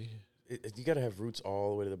actually. You got to have roots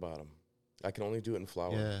all the way to the bottom. I can only do it in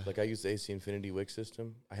flour. Yeah. Like I use the AC Infinity wick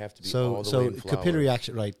system. I have to be all the way in flour. capillary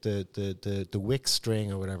action, right? The wick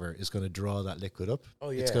string or whatever is going to draw that liquid up. Oh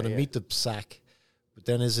yeah, it's going to meet the sack. But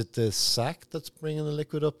then is it the sack that's bringing the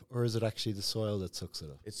liquid up, or is it actually the soil that sucks it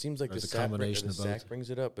up? It seems like or the sack brings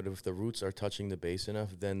it up, but if the roots are touching the base enough,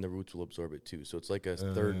 then the roots will absorb it too. So it's like a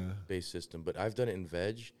third base system. But I've done it in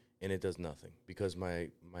veg, and it does nothing because my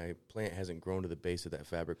plant hasn't grown to the base of that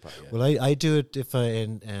fabric pot yet. Well, I do it if I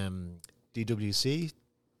in DWC.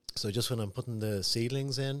 So just when I'm putting the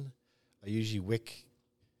seedlings in, I usually wick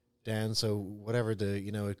down. So whatever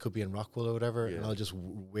it could be in rock wool or whatever, and I'll just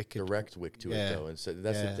wick it. Direct wick to it though. And so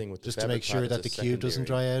that's the thing with just the to make sure that the cube doesn't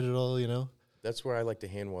dry out at all. That's where I like to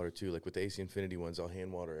hand water too. Like with the AC Infinity ones, I'll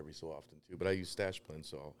hand water every so often too. But I use Stash Blend,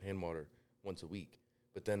 so I'll hand water once a week.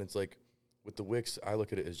 But then it's like with the wicks, I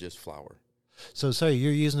look at it as just flour. So sorry,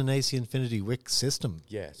 you're using an AC Infinity wick system.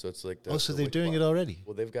 Yeah, so it's like so they're doing it already.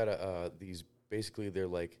 Well, they've got these basically they're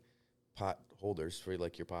like pot holders for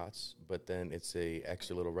like your pots, but then it's a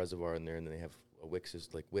extra little reservoir in there, and then they have a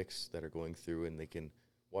wicks that are going through, and they can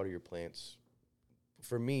water your plants.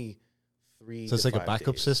 For me, 3 So it's to like a 5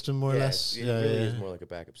 backup days. system, more or less. It really is more like a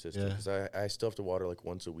backup system because I still have to water like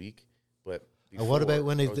once a week. But what about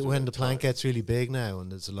when I was doing the a plant ton. gets really big now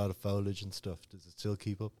and there's a lot of foliage and stuff? Does it still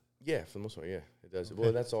keep up? Yeah, for the most part, yeah, it does. Okay.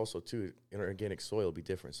 Well, that's also too in organic soil will be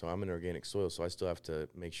different. So I'm in organic soil, so I still have to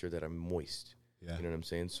make sure that I'm moist. Yeah. You know what I'm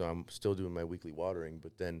saying? So I'm still doing my weekly watering,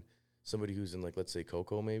 but then somebody who's in like let's say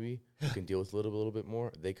cocoa maybe who can deal with a little bit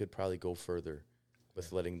more, they could probably go further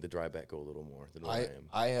with letting the dry back go a little more than what I am.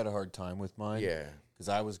 I had a hard time with mine. Yeah. Because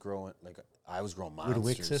I was growing monsters. With a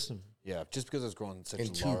wick system. Yeah, just because I was growing such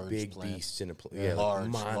And two large big plants. beasts in a Large, like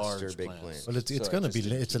monster large big plants. plants. Well, it's So going to it be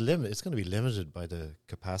just it's a limit. It's going to be limited by the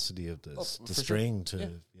capacity of the for string sure.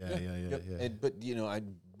 to Yeah. But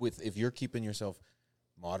if you're keeping yourself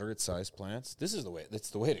moderate sized plants, this is the way. That's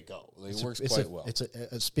the way to go. Like, it works quite well.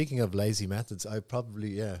 Speaking of lazy methods, I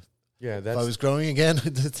probably Yeah, if that's I was growing again, it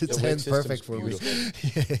wick sounds system's perfect for me.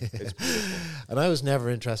 It's beautiful. And I was never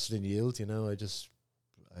interested in yield.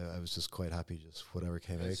 I was just quite happy, just whatever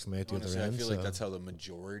came out the Honestly, other end. I feel like that's how the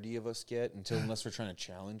majority of us get unless we're trying to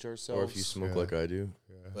challenge ourselves. Or if you smoke like I do.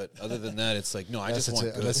 But other than that, it's like, no, I just want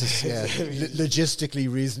good. Unless it's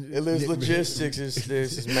logistically reason. There's logistics.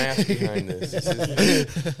 There's math behind this. This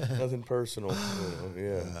is nothing personal.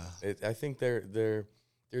 I think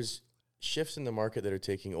there's shifts in the market that are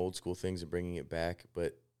taking old school things and bringing it back,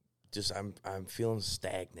 but just I'm feeling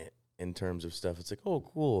stagnant in terms of stuff. It's like, oh,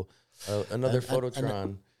 cool, another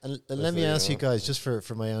Phototron. And let me ask you guys, just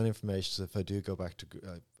for my own information, so if I do go back to,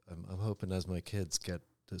 I'm hoping as my kids get,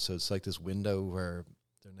 so it's like this window where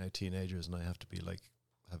they're now teenagers and I have to be like,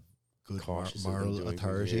 have good Cautious of them moral doing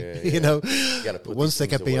authority, things. You gotta put once they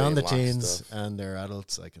these get things away beyond the and lock teens stuff. and they're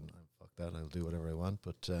adults, I can, fuck that, I'll do whatever I want.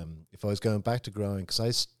 But if I was going back to growing,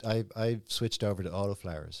 because I switched over to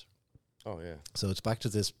autoflowers. Oh, yeah. So it's back to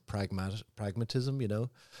this pragmatism,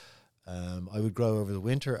 I would grow over the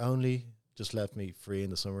winter only, just let me free in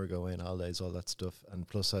the summer, go in holidays, all that stuff. And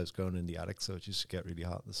plus I was growing in the attic, so it used to get really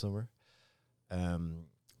hot in the summer.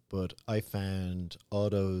 But I found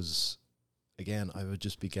autos, again, I would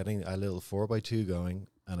just be getting a little 4x2 going,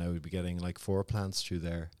 and I would be getting like 4 plants through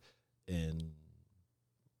there in,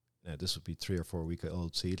 now this would be 3 or 4 week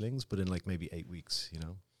old seedlings, but in like maybe 8 weeks,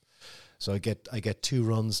 So I get 2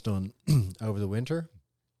 runs done over the winter.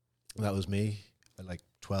 That was me. I like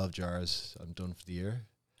 12 jars. I'm done for the year.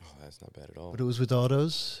 Oh, that's not bad at all. But it was with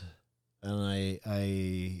autos, and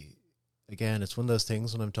I again, it's one of those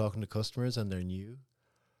things when I'm talking to customers and they're new.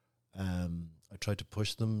 I try to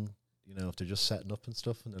push them. If they're just setting up and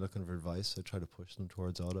stuff and they're looking for advice, I try to push them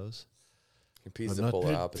towards autos. He's the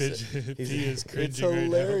polar opposite. He is cringing. It's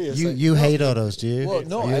hilarious. You hate autos, do you? Well,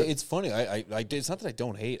 no, it's funny. I it's not that I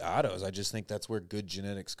don't hate autos. I just think that's where good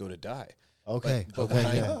genetics go to die. Okay. But when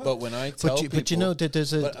I tell people, but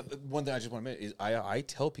there's a. One thing I just want to admit is I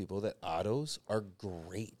tell people that autos are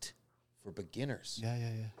great for beginners. Yeah.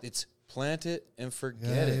 It's plant it and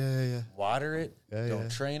forget it. Yeah. Water it. Yeah, don't yeah.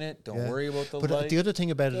 train it. Don't Yeah. worry about the But light. the other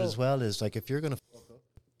thing about it as well is like if you're going to fuck up,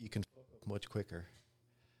 you can fuck up much quicker.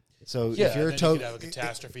 So Yeah, if you're you could have a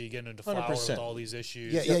catastrophe, you get into flower 100%. with all these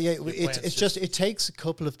issues. Yeah. Your It's plants just it takes a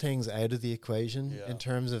couple of things out of the equation Yeah. in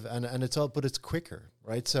terms of and it's all, but it's quicker,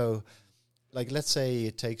 right? So, like let's say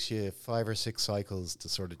it takes you 5 or 6 cycles to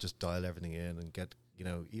sort of just dial everything in and get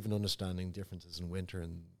even understanding differences in winter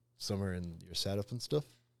and summer and your setup and stuff.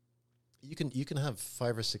 You can have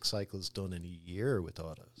 5 or 6 cycles done in a year with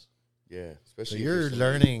autos. Yeah, So especially if you're somebody-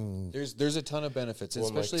 learning There's a ton of benefits, Well,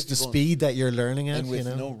 especially like if the you're going, speed that you're learning at, and with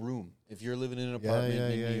you know? no room. If you're living in an apartment in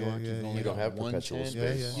New York, you've only You got don't have one perpetual tent.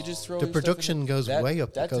 space. You just throw The your stuff in production goes that, way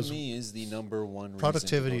up. That It goes- to me is the number one.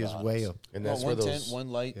 Productivity reason to is go to way autos. up. And Well, that's one where tent, those. one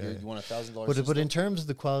light. Yeah. You want $1,000. But in terms of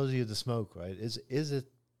the quality of the smoke, right? Is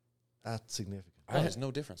it that significant? there's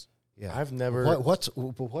no difference. Yeah. I've never.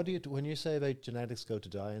 What do you when you say about genetics go to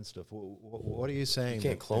die and stuff? What are you saying? You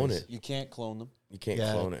can't that clone there's- it. You can't clone them. You can't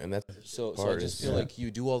Yeah. clone it, and that's So I part just is- feel yeah. like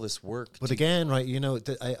you do all this work. But again, right? You know,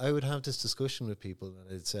 I would have this discussion with people,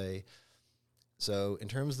 and I'd say, so in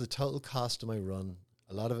terms of the total cost of my run,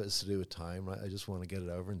 a lot of it is to do with time, right? I just want to get it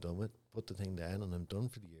over and done with, put the thing down, and I'm done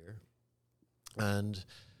for the year. And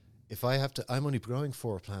if I have to, I'm only growing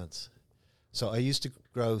 4 plants. So I used to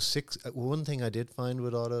grow 6. One thing I did find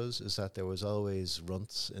with autos is that there was always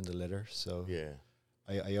runts in the litter. So Yeah.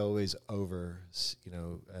 I always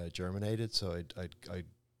germinated. So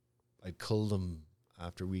I'd cull them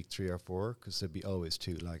after week 3 or 4 because there'd be always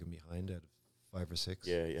 2 lagging behind out of 5 or 6.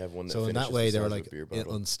 Yeah, you have one that So in that finishes way the they were size of like a beer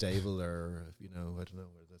bottle. unstable, or I don't know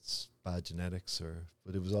whether that's bad genetics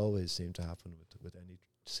but it was always seemed to happen with any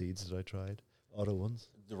seeds that I tried. Auto ones,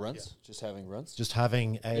 the runts, just having runts. just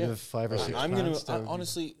having out Yeah. of 5 or 6 I'm plants. gonna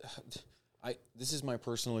honestly. This is my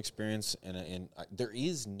personal experience, and there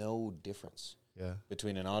is no difference yeah.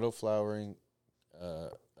 between an auto flowering. I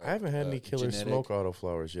haven't had any killer genetic smoke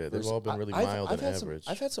autoflowers yet. They've versus- all been really I've- mild I've and had average.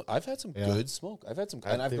 I've had some Yeah. good smoke. I've had some,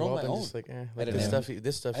 and I've they've grown all my been own. just like, had like an this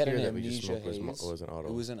am- stuff I had here an that we just amnesia smoked haze. was an auto.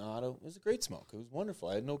 It was an auto. It was a great smoke. It was wonderful.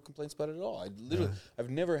 I had no complaints about it at all. I've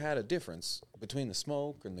never had a difference between the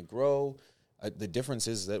smoke and the grow. The difference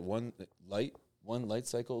is that one light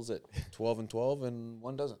cycles at 12 and 12, and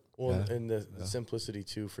one doesn't. Well, Yeah. and the simplicity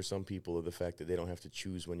too for some people of the fact that they don't have to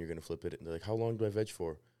choose when you're going to flip it. And they're like, how long do I veg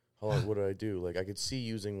for? How long? What do I do? Like I could see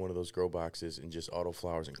using one of those grow boxes and just auto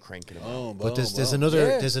flowers and cranking them out. But there's another.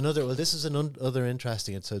 Well, this is other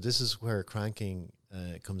interesting. And so this is where cranking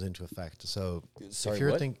comes into effect. So Sorry, if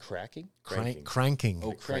you're what? Cracking? cranking.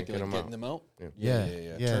 Oh, cranking cranking, like them getting out. them out? Yeah.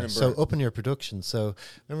 Yeah. Yeah. Turn and So burn. up in your production. So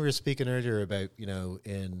remember we were speaking earlier about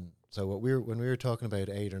when we were talking about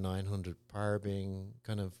 800 or 900 par being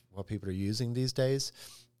kind of what people are using these days.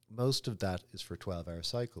 Most of that is for 12-hour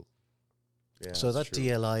cycle. Yeah, So that's that true.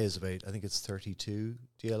 DLI is about, I think it's 32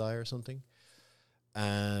 DLI or something.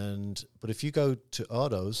 But if you go to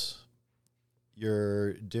autos,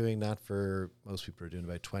 you're doing that for, most people are doing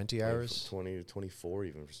about 20 Like hours. from 20 to 24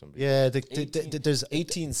 even for some people. Yeah, there's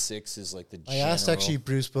 18.6 is like the I asked general- actually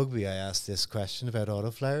Bruce Bugby, I asked this question about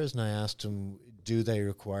autoflowers, and I asked him, do they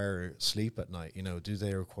require sleep at night? Do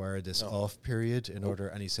they require this No. off period in order?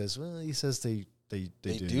 And he says, they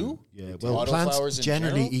do? Yeah. Do Well, autoflowers plants in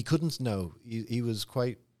generally, general? he couldn't know. He was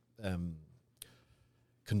quite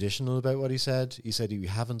conditional about what he said. He said he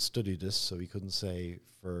haven't studied this, so he couldn't say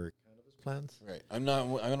for cannabis plants. Right. I'm not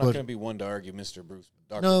But- going to be one to argue Mr. Bruce.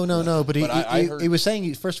 Dr. No. But I heard he was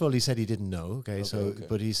saying, first of all, he said he didn't know. Okay. Okay.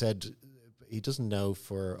 But he said he doesn't know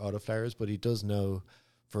for autoflowers, but he does know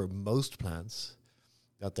for most plants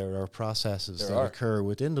that there are processes There that are. occur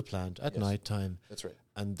within the plant at Yes. nighttime, that's right.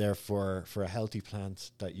 and therefore for a healthy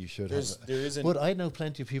plant that you should There is an But I know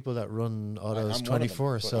plenty of people that run I'm autos one of them.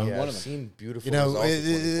 24. But So I'm yeah, one I've of them. seen beautiful. you know, results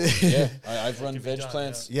with 24. yeah. I've run Can be veg done,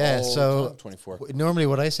 plants. yeah. all So the time, 24. normally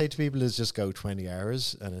what I say to people is just go 20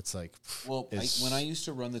 hours, and it's like Well, it's- when I used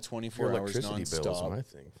to run the Your 24 hours electricity bills, nonstop, my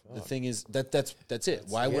thing. the Fuck. thing is that's it.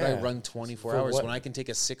 Why would I Yeah. run 24 For hours what? when I can take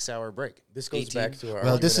a 6-hour break? This goes 18? back to our.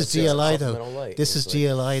 Well, this argument is that says GLI though. supplemental light. This is It's like-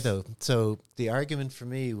 GLI though. So the argument for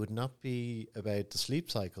me would not be about the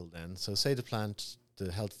sleep cycle then. So say the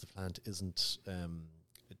health of the plant isn't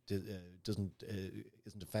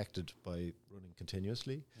isn't affected by running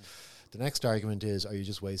continuously. The next argument is, are you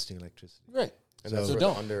just wasting electricity? Right. And So that's So where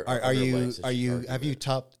don't. the Are you underlights is have you argument.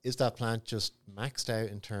 topped? Is that plant just maxed out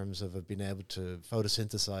in terms of being able to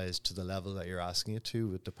photosynthesize to the level that you're asking it to,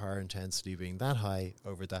 with the power intensity being that high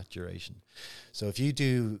over that duration? So if you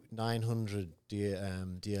do 900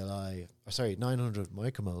 DLI, 900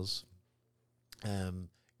 micromoles,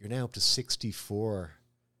 you're now up to 64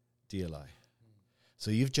 DLI. So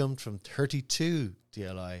you've jumped from 32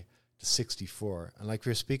 DLI to 64, and like we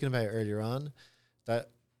were speaking about earlier on, that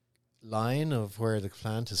line of where the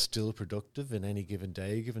plant is still productive in any given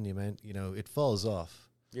day, given the amount, it falls off.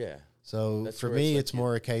 Yeah. So That's for where me, it's like it's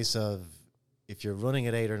more a case of, if you're running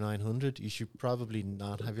at 800 or 900, you should probably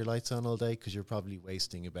not have your lights on all day, because you're probably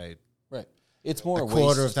wasting about Right. It's more a a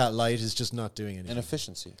quarter waste of that light is just not doing anything. and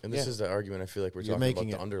efficiency. And this is the argument I feel like we're You're talking about.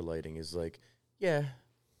 making The it- underlighting is like, yeah,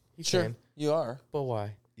 you Sure, can, you are. but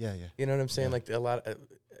why? yeah. You know what I'm saying? Yeah. Like a lot.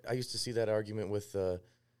 I used to see that argument with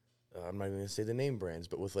I'm not even going to say the name brands,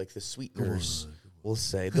 but with like the sweeteners, we'll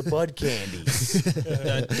say the Bud candies.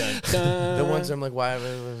 Dun, dun, dun. The ones I'm like, why?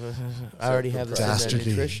 I already have this in that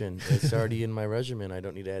Dastardly. nutrition. It's already in my regimen. I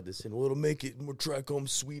don't need to add this in. Well, it'll make it more trichome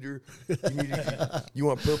sweeter. You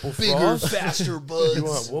want purple frost? faster buds. You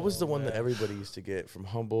want, what was the one that everybody used to get from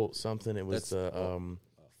Humboldt something? It was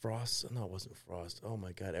Frost. No, it wasn't Frost. Oh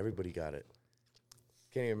my God, everybody got it.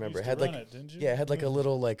 Can't even remember. It had like didn't you? yeah, it had like a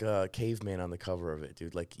little like caveman on the cover of it,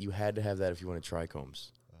 dude. Like you had to have that if you wanted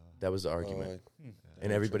trichomes. That was the argument,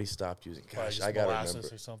 and everybody stopped using. Gosh, I gotta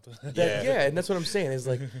remember. Or something. Yeah, and that's what I'm saying. Is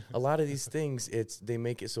like a lot of these things. They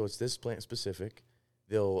make it so it's this plant specific.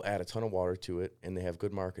 They'll add a ton of water to it, and they have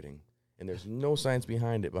good marketing. And there's no science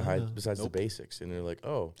behind it besides the basics. And they're like,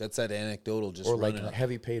 oh. That's that anecdotal just or like running up.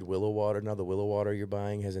 heavy paid willow water. Now the willow water you're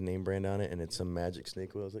buying has a name brand on it, and it's some magic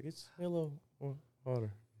snake oil. It's like, it's willow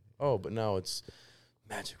water. Oh, but now it's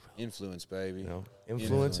magic willow. Influence, baby. You know,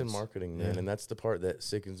 influence and marketing, man. And that's the part that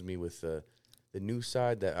sickens me with the news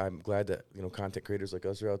side, that I'm glad that, you know, content creators like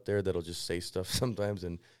us are out there that'll just say stuff sometimes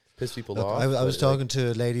and piss people off. I was talking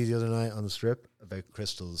to a lady the other night on the strip about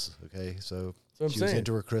crystals. Okay, so what I'm she was saying.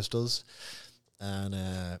 into her crystals, and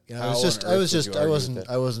you know, How I on earth would you argue with that?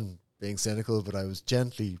 I wasn't being cynical, but I was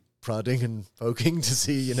gently prodding and poking to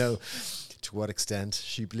see, you know, to what extent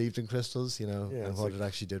she believed in crystals, you know, and what it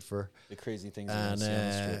actually did for her. The crazy things.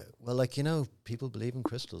 And well, like, you know, people believe in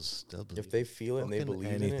crystals. They'll believe If they feel it and they fucking believe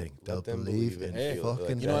in anything. it, They'll let them believe believe in it and feel it. fucking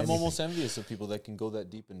Like You know, I'm anything. almost envious of people that can go that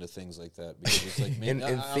deep into things like that, because it's like, man,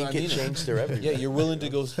 and think I it mean changed their everything. Yeah, you're willing to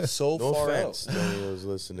go so No far offense out. to any of those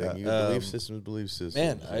listening. You belief systems, belief systems.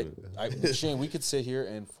 Man, Shane, we could sit here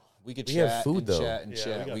and we could We chat have food, and though. chat and Yeah,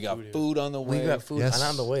 chat. we got We got food food on the way. we got food Yes. and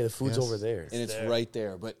on the way. The food's Yes. over there. And it's there. right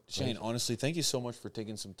there. But Shane, honestly, thank you so much for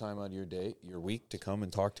taking some time out of your day, your week, to come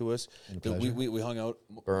and talk to us. We hung out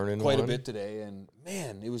Burning quite a one. bit today, and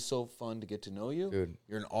man, it was so fun to get to know you. Dude.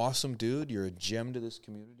 You're an awesome dude. You're a gem to this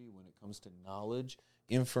community when it comes to knowledge,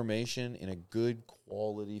 information in a good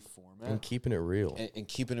quality format. And keeping it real. And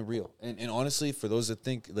keeping it real. And honestly, for those that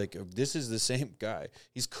think like this is the same guy,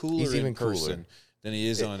 he's cooler He's even in person cooler. than he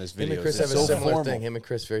is on his videos. Him and Chris It's have a so similar formal. thing. Him and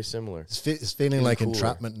Chris very similar. It's feeling like cooler.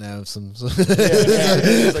 entrapment now. It's like, what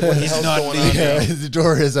the He's hell's not going on leaving. now? The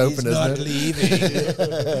door is open, He's not isn't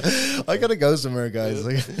leaving. I gotta go somewhere, guys.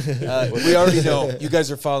 We already know you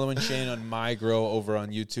guys are following Shane on My Grow over on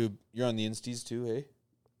YouTube. You're on the Insties too, hey?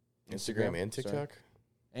 Instagram and Sorry. TikTok?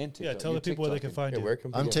 And TikTok. Yeah, tell the people where they can find Yeah, you. where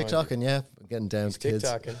can I'm people find TikToking, yeah, I'm getting down you? to kids.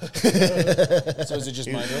 TikToking. So is it just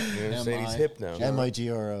My Grow? You know what I'm saying? He's hip now.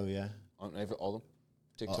 MIGRO, yeah. On all of them?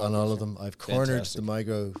 TikTok. On all of them, I've cornered Fantastic. the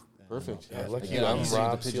Migro. Perfect. Yeah, lucky Again, you. I'm using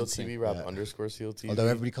Rob, the pigeon CLTV, thing. Rob Yeah. underscore CLTV. Although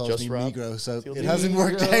everybody calls Just me Rob. Migro, so CLTV. it hasn't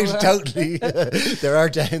worked out totally. There are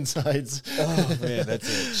downsides. Oh, man, that's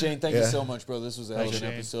it. Shane, thank you Yeah. so much, bro. This was a hell of an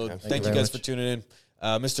Shane. episode. Yeah, Thank you you very guys for much. tuning in.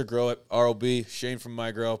 Mr. Grow at ROB, Shane from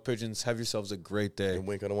My Grow, Pigeons, have yourselves a great day. And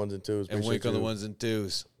wink on the ones and twos. And Make sure wink on the to- ones and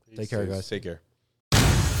twos. Take care, guys. Take care.